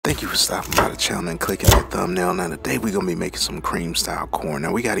Thank you for stopping by the channel and clicking that thumbnail. Now today we're going to be making some cream style corn.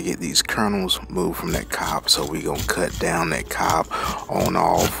 Now we got to get these kernels moved from that cob, so we're going to cut down that cob on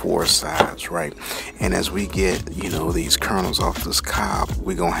all four sides, right? And as we get, these kernels off this cob,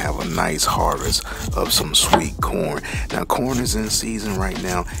 we're going to have a nice harvest of some sweet corn. Now corn is in season right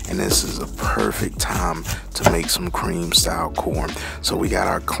now, and this is a perfect time to make some cream style corn. So we got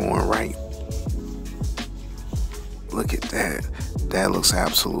our corn right. Look at that. That looks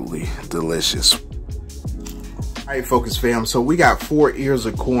absolutely delicious. All right, Focus fam. So we got 4 ears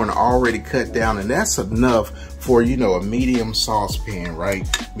of corn already cut down, and that's enough for, a medium saucepan, right?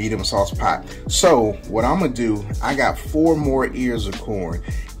 Medium sauce pot. So what I'm gonna do, I got 4 more ears of corn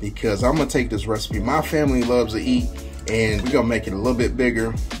because I'm gonna take this recipe. My family loves to eat, and we're gonna make it a little bit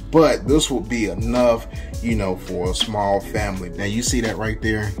bigger, but this will be enough, for a small family. Now you see that right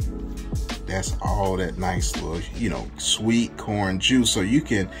there? That's all that nice little, sweet corn juice. So you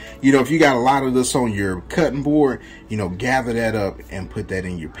can, if you got a lot of this on your cutting board, gather that up and put that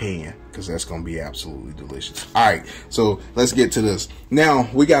in your pan, because that's going to be absolutely delicious. All right, so let's get to this. Now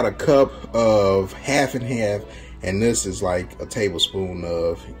we got a cup of half and half, and this is like a tablespoon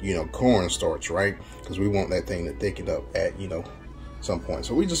of, cornstarch, right? Because we want that thing to thicken up at, some point.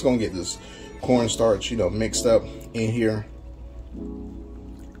 So we're just going to get this cornstarch, mixed up in here.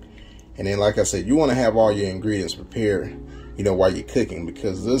 And then, like I said, you want to have all your ingredients prepared, while you're cooking,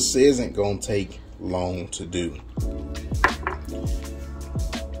 because this isn't going to take long to do.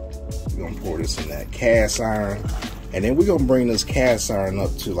 We're going to pour this in that cast iron, and then we're going to bring this cast iron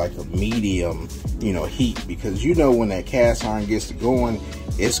up to like a medium, heat, because when that cast iron gets to going,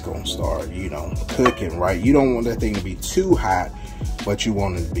 it's going to start, cooking, right? You don't want that thing to be too hot, but you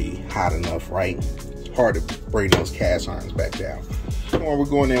want it to be hot enough, right? It's hard to bring those cast irons back down. We're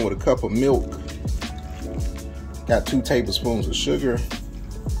going in with a cup of milk. Got 2 tablespoons of sugar.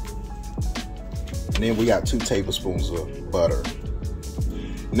 And then we got 2 tablespoons of butter.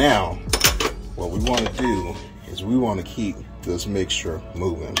 Now, what we want to do is we want to keep this mixture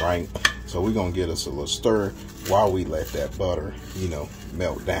moving, right? So we're going to get us a little stir while we let that butter,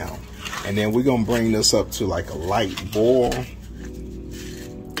 melt down. And then we're going to bring this up to like a light boil.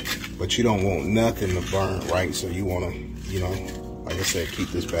 But you don't want nothing to burn, right? So you want to, like I said, keep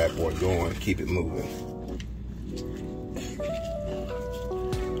this bad boy going, keep it moving.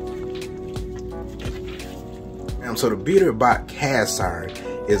 So the beauty about cast iron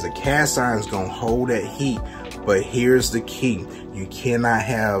is a cast iron is gonna hold that heat, but here's the key. You cannot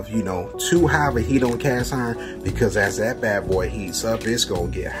have, too high of a heat on cast iron, because as that bad boy heats up, it's gonna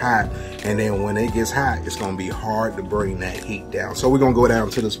get hot. And then when it gets hot, it's gonna be hard to bring that heat down. So we're gonna go down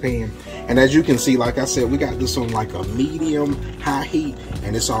to this pan. And as you can see, like I said, we got this on like a medium high heat,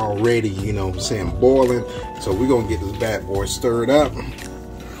 and it's already, boiling. So we're gonna get this bad boy stirred up.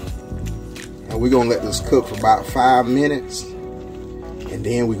 And we're gonna let this cook for about 5 minutes. And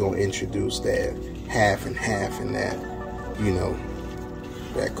then we're gonna introduce that half and half in that,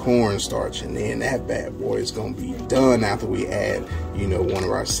 that cornstarch, and then that bad boy is gonna be done after we add, one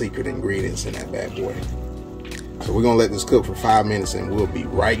of our secret ingredients in that bad boy. So we're gonna let this cook for 5 minutes, and we'll be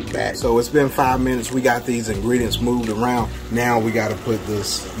right back. So it's been 5 minutes. We got these ingredients moved around. Now we got to put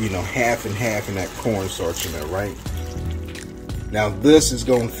this, half and half in that cornstarch in there, right? Now this is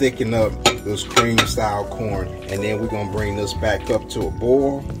gonna thicken up this cream style corn, and then we're gonna bring this back up to a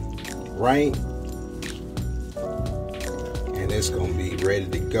boil, right? And it's gonna be ready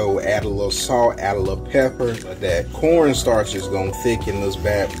to go. Add a little salt, add a little pepper. But that cornstarch is gonna thicken this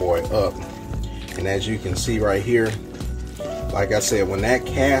bad boy up. And as you can see right here, like I said, when that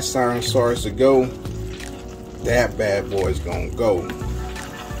cast iron starts to go, that bad boy is gonna go.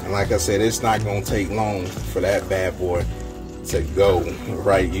 And like I said, it's not gonna take long for that bad boy to go,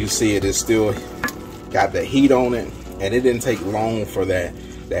 right? You see it's still got the heat on it, and it didn't take long for that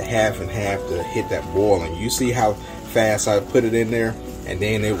half and half to hit that boiling. You see how fast I put it in there, and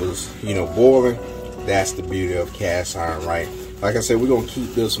then it was, boiling. That's the beauty of cast iron, right? Like I said, we're gonna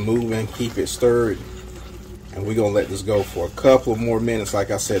keep this moving, keep it stirred, and we're gonna let this go for a couple of more minutes.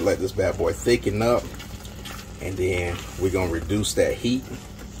 Like I said, let this bad boy thicken up, and then we're gonna reduce that heat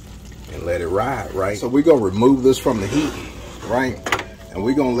and let it ride, right? So we're gonna remove this from the heat, right? And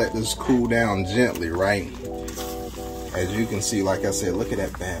we're gonna let this cool down gently, right? As you can see, like I said, look at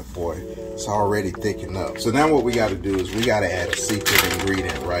that bad boy. It's already thickened up. So now what we gotta do is we gotta add a secret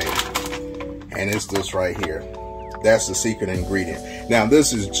ingredient, right? And it's this right here. That's the secret ingredient. Now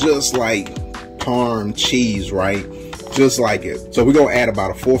this is just like Parm cheese, right? Just like it. So we're gonna add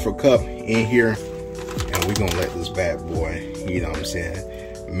about 1/4 cup in here, and we're gonna let this bad boy,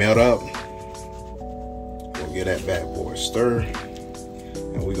 melt up. We'll get that bad boy stir.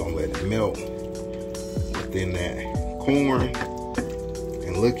 and we're gonna let it melt within that corn.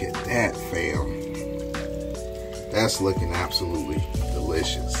 And look at that, fam. That's looking absolutely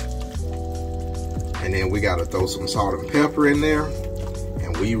delicious. And then we gotta throw some salt and pepper in there,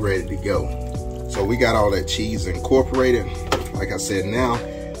 and we ready to go. So we got all that cheese incorporated. Like I said, now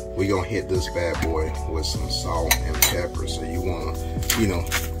we gonna hit this bad boy with some salt and pepper. So you wanna, you know,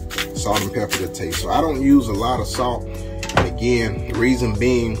 salt and pepper to taste. So I don't use a lot of salt. And again, the reason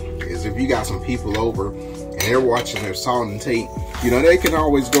being is if you got some people over and they're watching their salt intake, you know, they can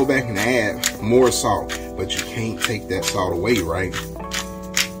always go back and add more salt, but you can't take that salt away, right?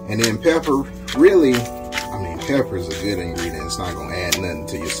 And then pepper, really, I mean, pepper is a good ingredient. It's not gonna add nothing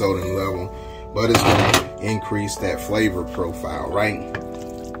to your sodium level, but it's gonna increase that flavor profile, right?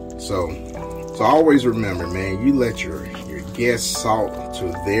 So always remember, man, you let your guests salt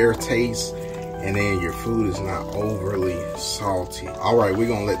to their taste, and then your food is not overly salty. All right, we're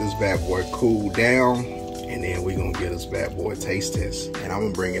gonna let this bad boy cool down, and then we're gonna get this bad boy taste test. And I'm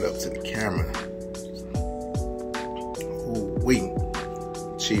gonna bring it up to the camera. Ooh-wee.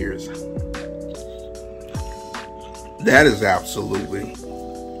 Cheers. That is absolutely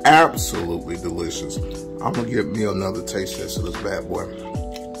delicious. I'm gonna give me another taste test of this bad boy.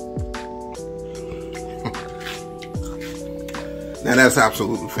 Now that's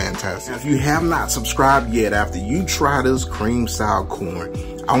absolutely fantastic. If you have not subscribed yet, after you try this cream style corn,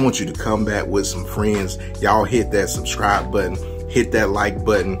 I want you to come back with some friends. Y'all hit that subscribe button, hit that like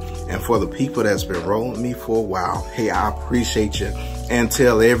button. And for the people that's been rolling me for a while, hey, I appreciate you. And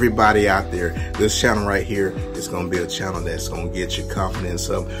tell everybody out there, this channel right here is gonna be a channel that's gonna get your confidence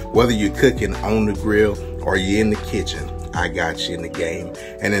up. Whether you're cooking on the grill or you're in the kitchen, I got you in the game.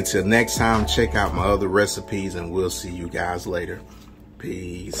 And until next time, check out my other recipes, and we'll see you guys later.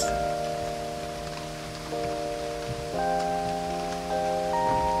 Peace.